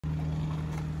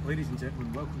Ladies and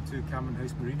gentlemen, welcome to Cameron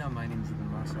House Marina. My name is Ruben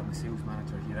Mercer, I'm the sales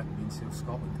manager here at Main Sales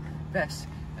Scotland. This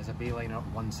is a Bayliner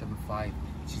 175,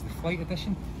 which is the FLYTE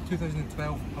edition,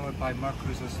 2012, powered by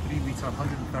Mercury's 3 litre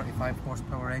 135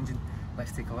 horsepower engine.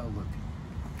 Let's take a little look.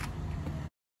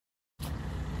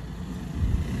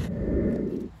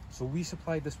 So we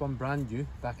supplied this one brand new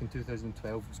back in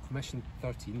 2012, it was commissioned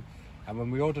 13, and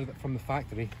when we ordered it from the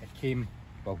factory, it came,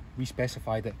 well, we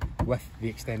specified it with the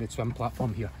extended swim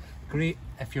platform here. Great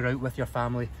if you're out with your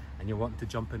family and you're wanting to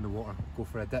jump in the water, go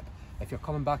for a dip. If you're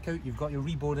coming back out, you've got your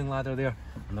reboarding ladder there,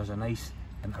 and there's a nice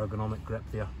and ergonomic grip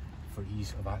there for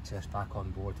ease of access back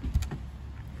on board.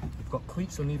 You've got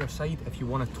cleats on either side. If you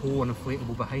want to tow an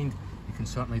inflatable behind, you can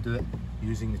certainly do it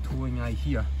using the towing eye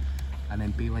here, and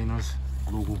then Bayliner's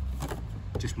logo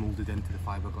just moulded into the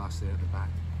fiberglass there at the back.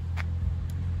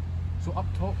 So up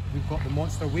top, we've got the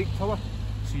monster wake tower,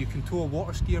 so you can tow a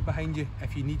water skier behind you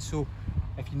if you need to,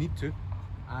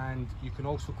 and you can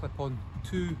also clip on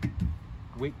 2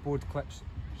 wakeboard clips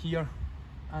here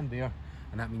and there,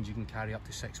 and that means you can carry up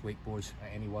to 6 wakeboards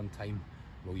at any one time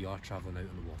while you are travelling out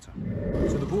on the water.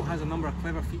 So the boat has a number of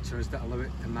clever features that allow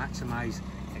it to maximise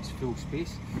its full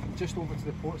space. Just over to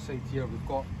the port side here, we've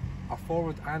got a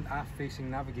forward and aft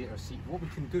facing navigator seat. What we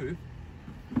can do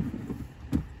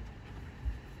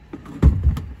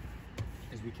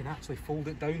is we can actually fold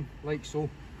it down like so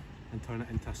and turn it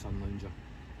into a sun lounger.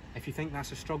 If you think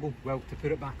that's a struggle, well, to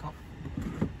put it back up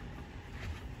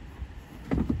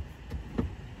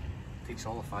takes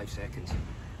all of 5 seconds.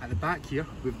 At the back here,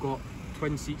 we've got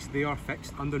twin seats. They are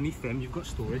fixed. Underneath them, you've got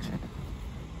storage.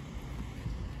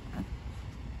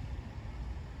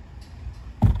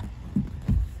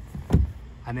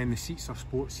 And then the seats are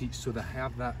sport seats, so they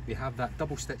have that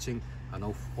double stitching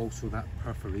and also that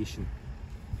perforation.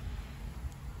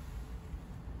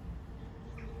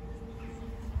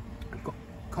 I've got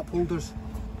cup holders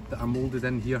that are moulded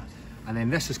in here, and then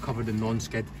this is covered in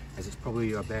non-skid, as it's probably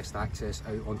your best access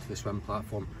out onto the swim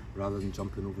platform rather than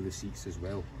jumping over the seats as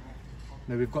well.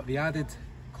 Now we've got the added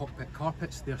cockpit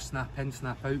carpets. They're snap in,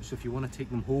 snap out, so if you want to take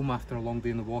them home after a long day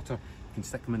in the water, you can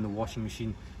stick them in the washing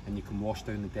machine and you can wash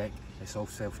down the deck. It's all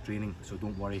self-draining, so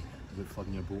don't worry about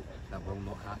flooding your boat, that will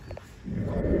not happen. You've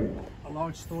got a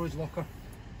large storage locker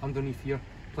underneath here,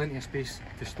 plenty of space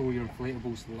to store your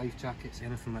inflatables, the life jackets,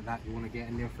 anything like that you want to get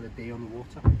in there for a day on the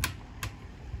water.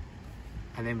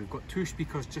 And then we've got 2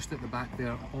 speakers just at the back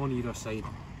there on either side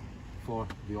for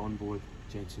the onboard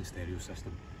Jensen stereo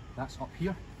system. That's up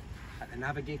here at the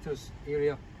navigators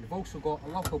area. We've also got a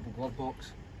lockable glove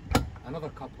box, another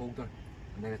cup holder,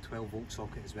 and then a 12-volt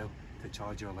socket as well to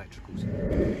charge your electricals.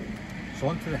 So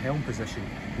onto the helm position.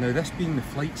 Now, this being the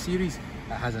FLYTE series,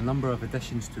 it has a number of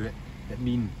additions to it that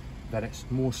mean that it's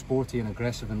more sporty and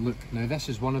aggressive in look. Now, this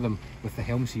is one of them with the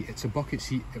helm seat. It's a bucket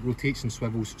seat, it rotates and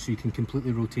swivels, so you can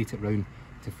completely rotate it round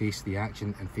to face the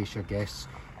action and face your guests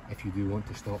if you do want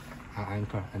to stop at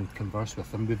anchor and converse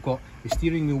with them. We've got the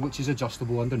steering wheel, which is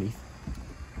adjustable underneath.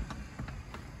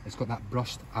 It's got that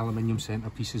brushed aluminium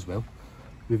centrepiece as well.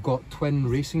 We've got twin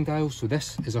racing dials, so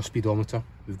this is our speedometer.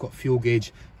 We've got fuel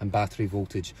gauge and battery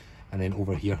voltage, and then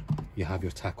over here you have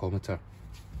your tachometer.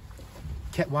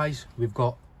 Kit wise, we've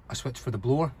got a switch for the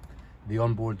blower, the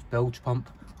onboard bilge pump,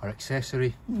 our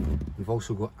accessory. We've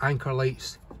also got anchor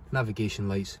lights, navigation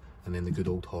lights, and then the good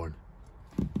old horn.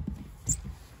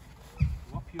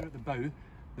 Up here at the bow,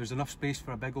 there's enough space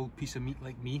for a big old piece of meat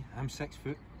like me. I'm 6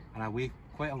 foot and I weigh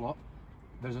quite a lot.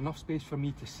 There's enough space for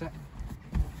me to sit,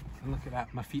 and look at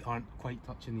that, my feet aren't quite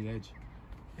touching the edge.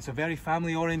 It's a very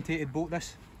family orientated boat,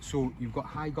 this, so you've got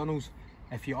high gunnels.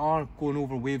 If you are going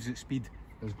over waves at speed,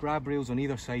 there's grab rails on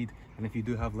either side, and if you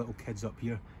do have little kids up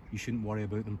here, you shouldn't worry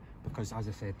about them, because as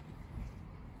I said,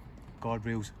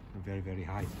 guardrails are very, very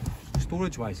high.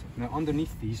 Storage wise, now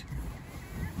underneath these,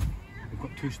 we've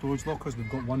got 2 storage lockers.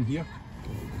 We've got one here,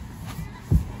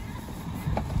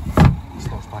 it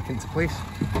slots back into place,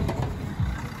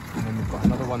 and then we've got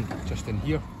another one just in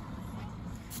here.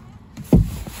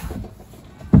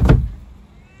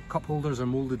 Cup holders are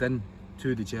moulded in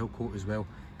to the gel coat as well,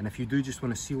 and if you do just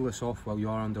want to seal this off while you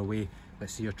are underway,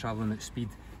 let's say you're travelling at speed,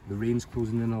 the rain's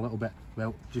closing in a little bit,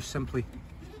 well, just simply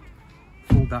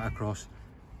fold that across.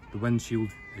 The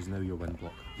windshield is now your wind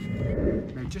block.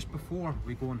 Now, just before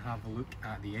we go and have a look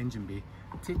at the engine bay,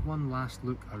 take one last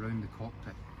look around the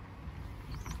cockpit.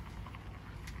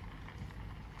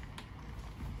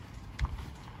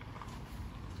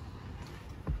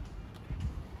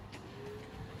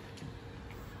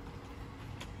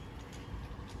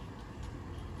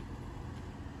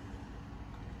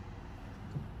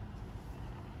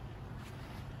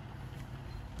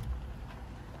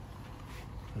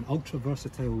 An ultra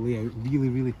versatile layout,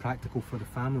 really practical for the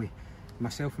family.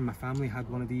 Myself and my family had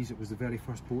one of these. It was the very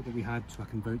first boat that we had, so I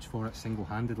can vouch for it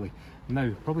single-handedly.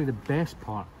 Now, probably the best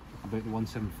part about the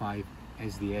 175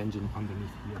 is the engine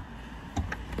underneath here.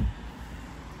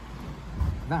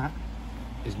 That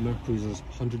is Mercruiser's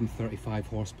 135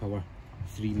 horsepower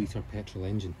 3 litre petrol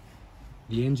engine.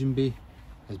 The engine bay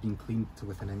has been cleaned to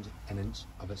within an inch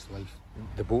of its life.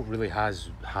 The boat really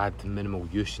has had minimal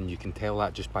use, and you can tell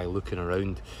that just by looking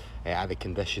around at the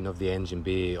condition of the engine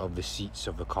bay, of the seats,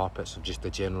 of the carpets, of just the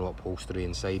general upholstery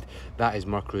inside. That is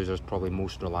Mercruiser's probably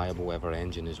most reliable ever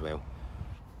engine as well.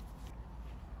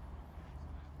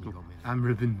 I'm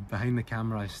Ruben, behind the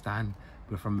camera is Stan.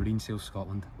 We're from Marine Sales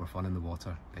Scotland, where fun in the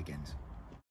water begins.